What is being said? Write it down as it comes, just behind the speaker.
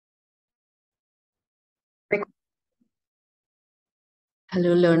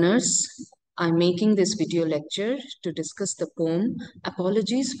Hello learners, I'm making this video lecture to discuss the poem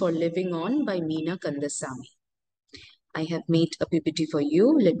Apologies for Living On by Meena Kandasamy. I have made a PPT for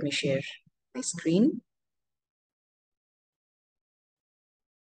you. Let me share my screen.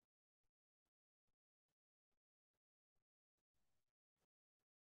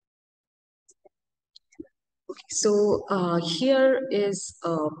 Okay, so here is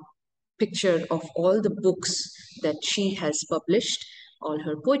a picture of all the books that she has published, all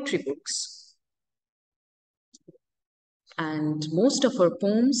her poetry books. And most of her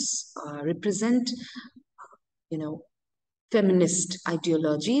poems represent, feminist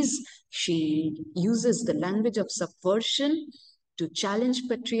ideologies. She uses the language of subversion to challenge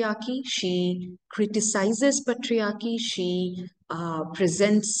patriarchy. She criticizes patriarchy. She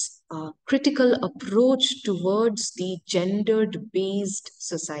presents a critical approach towards the gendered based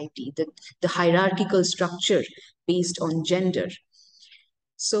society, the hierarchical structure based on gender.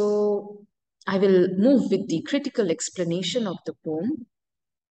 So I will move with the critical explanation of the poem,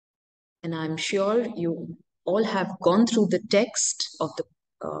 and I'm sure you all have gone through the text of the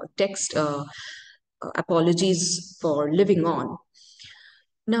text Apologies for Living On.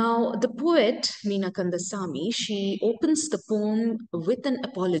 Now, the poet Meena Kandasamy, she opens the poem with an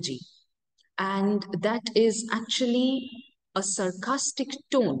apology, and that is actually a sarcastic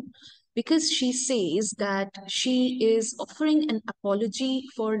tone because she says that she is offering an apology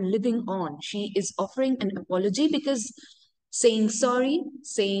for living on. She is offering an apology because saying sorry,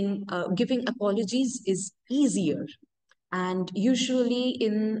 saying giving apologies is easier, and usually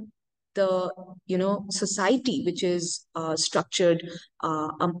in the society which is structured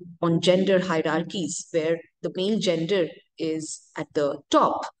on gender hierarchies where the male gender is at the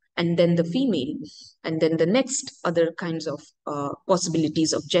top, and then the female, and then the next other kinds of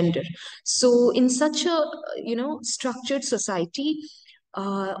possibilities of gender. So in such a structured society,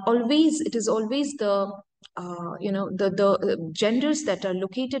 always it is always the genders that are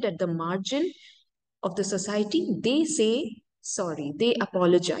located at the margin of the society, they say sorry, they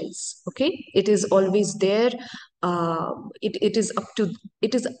apologize. Okay, it is always there. It is up to,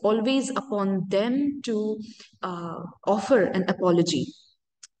 it is always upon them to offer an apology.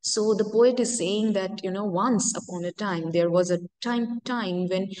 So the poet is saying that, once upon a time there was a time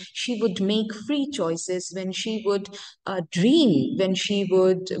when she would make free choices, when she would dream, when she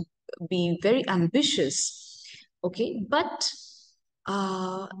would be very ambitious. Okay, but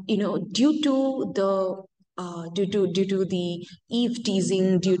due to the due to the eve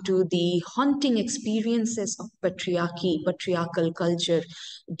teasing, due to the haunting experiences of patriarchal culture,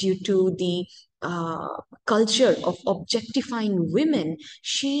 due to the culture of objectifying women,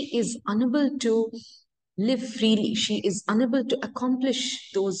 she is unable to live freely. She is unable to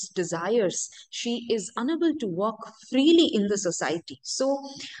accomplish those desires. She is unable to walk freely in the society. So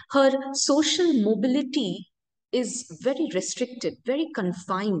her social mobility is very restricted, very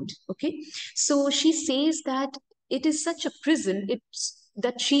confined. Okay. So she says that it is such a prison, it's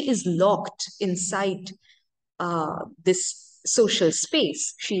that she is locked inside this social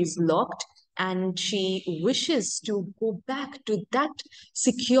space. She is locked and she wishes to go back to that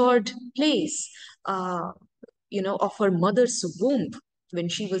secured place, uh, of her mother's womb, when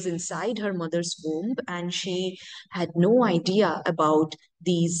she was inside her mother's womb and she had no idea about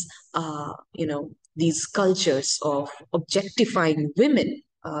these, these cultures of objectifying women,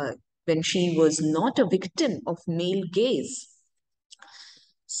 when she was not a victim of male gaze.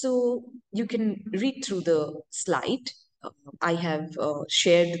 So you can read through the slide. I have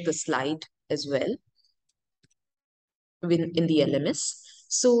shared the slide as well in the LMS.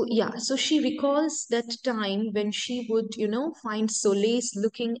 So yeah, so she recalls that time when she would, find solace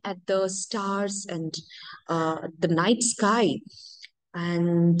looking at the stars and the night sky.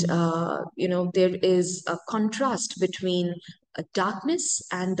 And, there is a contrast between darkness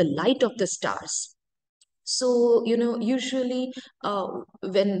and the light of the stars. So usually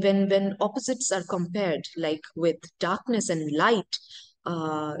when opposites are compared, like with darkness and light,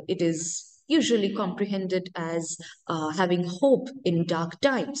 it is usually comprehended as having hope in dark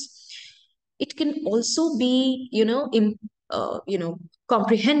times. It can also be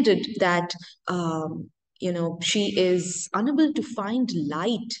comprehended that she is unable to find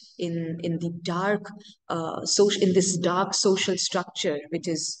light in the dark, in this dark social structure which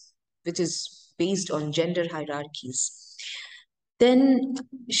is based on gender hierarchies. Then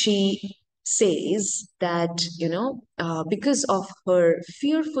she says that, because of her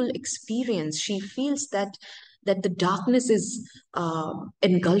fearful experience, she feels that the darkness is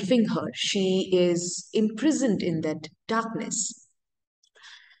engulfing her. She is imprisoned in that darkness.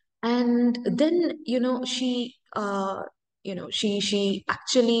 And then, she she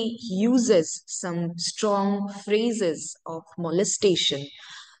actually uses some strong phrases of molestation,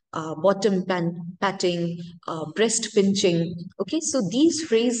 patting, breast pinching. Okay, so these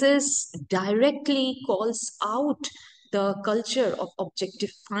phrases directly calls out the culture of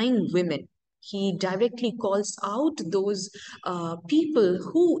objectifying women. He directly calls out those people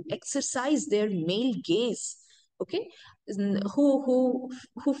who exercise their male gaze. Okay, who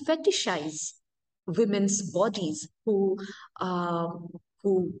fetishize women's bodies, uh,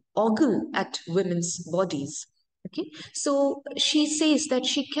 who ogle at women's bodies. Okay, so she says that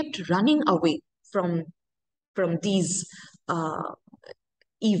she kept running away from these uh,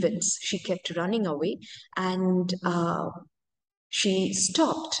 events. She kept running away, and she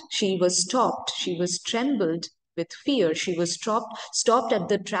was stopped. She was trembled with fear. She was stopped at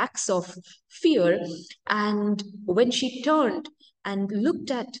the tracks of fear. And when she turned and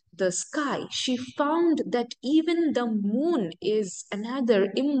looked at the sky, she found that even the moon is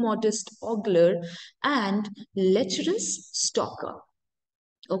another immodest ogler and lecherous stalker.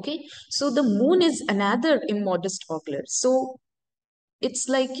 Okay, so the moon is another immodest ogler. So it's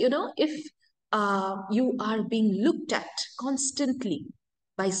like, if you are being looked at constantly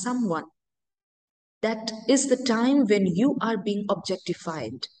by someone, that is the time when you are being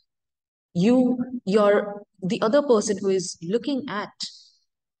objectified. The other person who is looking at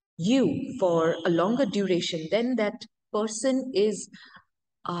you for a longer duration, then that person is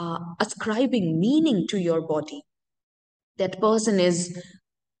ascribing meaning to your body. That person is,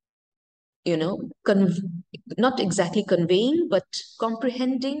 you know, not exactly conveying, but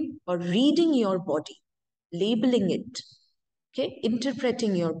comprehending or reading your body, labeling it, okay,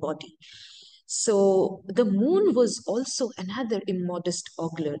 interpreting your body. So the moon was also another immodest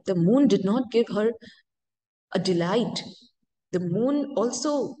ogler. The moon did not give her a delight. The moon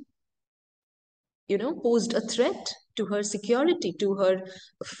also, posed a threat to her security, to her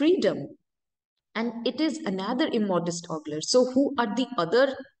freedom. And it is another immodest ogler. So who are the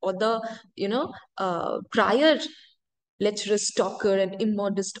other, or the, prior lecherous stalker and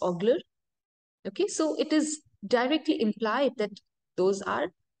immodest ogler? Okay, so it is directly implied that those are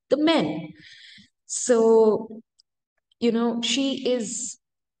the men. So, she is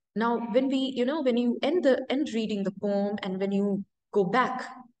now, when when you end reading the poem, and when you go back,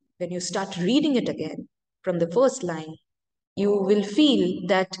 when you start reading it again from the first line, you will feel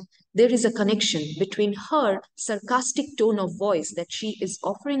that there is a connection between her sarcastic tone of voice, that she is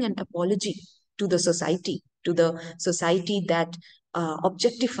offering an apology to the society, that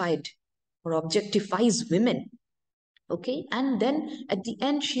objectified or objectifies women. Okay, and then at the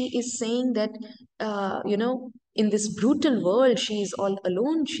end she is saying that, in this brutal world she is all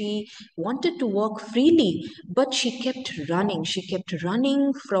alone. She wanted to walk freely, but she kept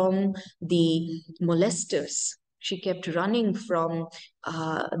running from the molesters. She kept running from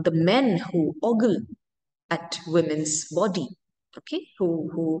the men who ogle at women's body. Okay,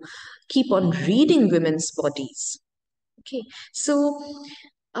 who keep on reading women's bodies. Okay, so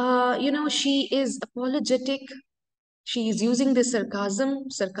she is apologetic. She is using this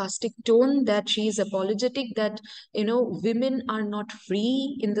sarcastic tone, that she is apologetic that, women are not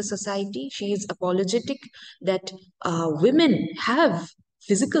free in the society. She is apologetic that women have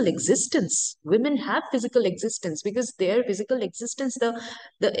physical existence. Women have physical existence, because their physical existence,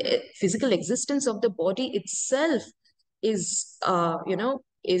 the physical existence of the body itself is,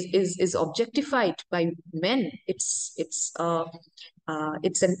 is objectified by men. It's an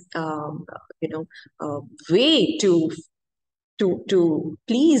way to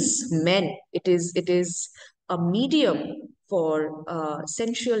please men. It is a medium for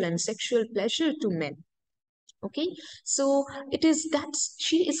sensual and sexual pleasure to men. Okay, so it is that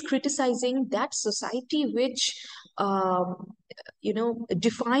she is criticizing that society which,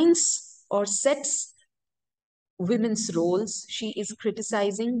 defines or sets women's roles. She is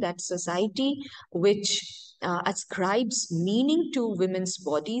criticizing that society which ascribes meaning to women's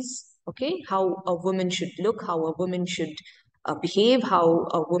bodies. Okay, how a woman should look, how a woman should behave, how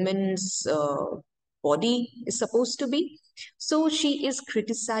a woman's body is supposed to be. So she is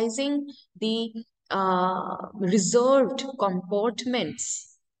criticizing the reserved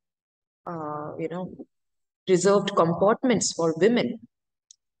comportments, uh, you know, reserved comportments for women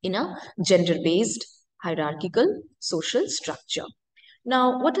in a gender based hierarchical social structure.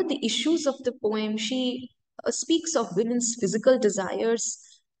 Now, what are the issues of the poem? She speaks of women's physical desires.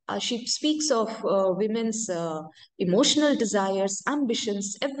 She speaks of women's emotional desires,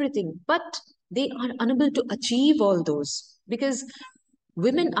 ambitions, everything, but they are unable to achieve all those, because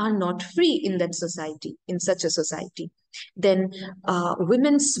women are not free in that society, in such a society. Then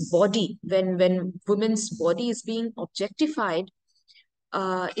women's body, when women's body is being objectified,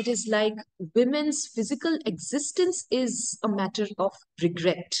 it is like women's physical existence is a matter of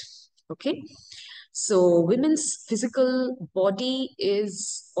regret. Okay, so women's physical body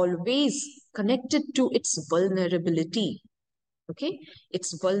is always connected to its vulnerability. Okay,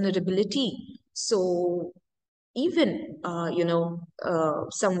 its vulnerability. So even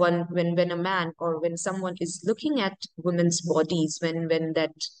someone, when a man or when someone is looking at women's bodies, when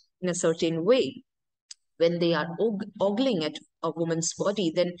that in a certain way, when they are ogling at a woman's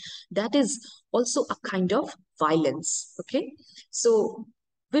body, then that is also a kind of violence. Okay, so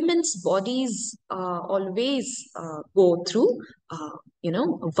women's bodies always go through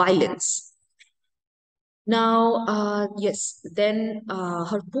violence. Now, yes, then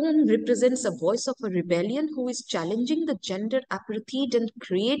her poem represents a voice of a rebellion who is challenging the gender apartheid and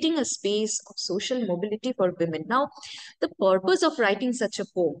creating a space of social mobility for women. Now, the purpose of writing such a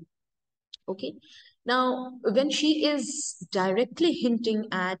poem, okay, now when she is directly hinting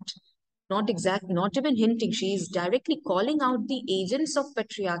at, not even hinting, she is directly calling out the agents of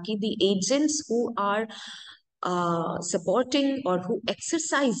patriarchy, the agents who are supporting or who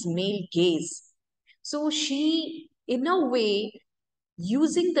exercise male gaze. So she, in a way,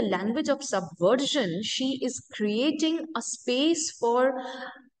 using the language of subversion, she is creating a space for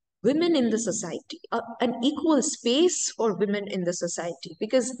women in the society, an equal space for women in the society.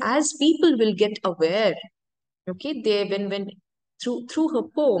 Because as people will get aware, okay, they when through her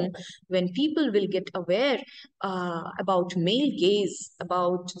poem, when people will get aware about male gaze,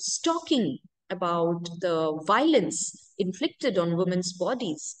 about stalking, about the violence inflicted on women's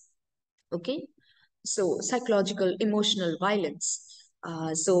bodies, okay, so psychological emotional violence,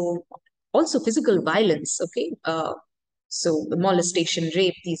 so also physical violence, okay, so molestation,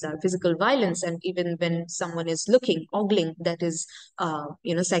 rape, these are physical violence. And even when someone is looking, ogling, that is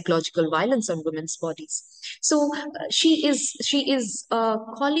psychological violence on women's bodies. So she is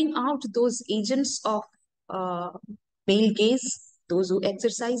calling out those agents of uh, male gaze, those who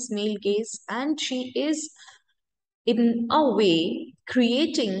exercise male gaze, and she is in a way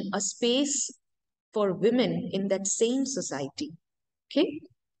creating a space for women in that same society. Okay,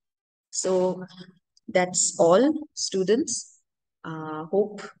 so that's all, students.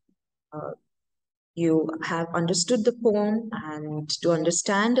 Hope you have understood the poem, and to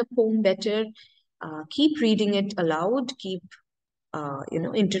understand a poem better, keep reading it aloud, keep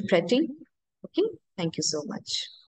interpreting. Okay, thank you so much.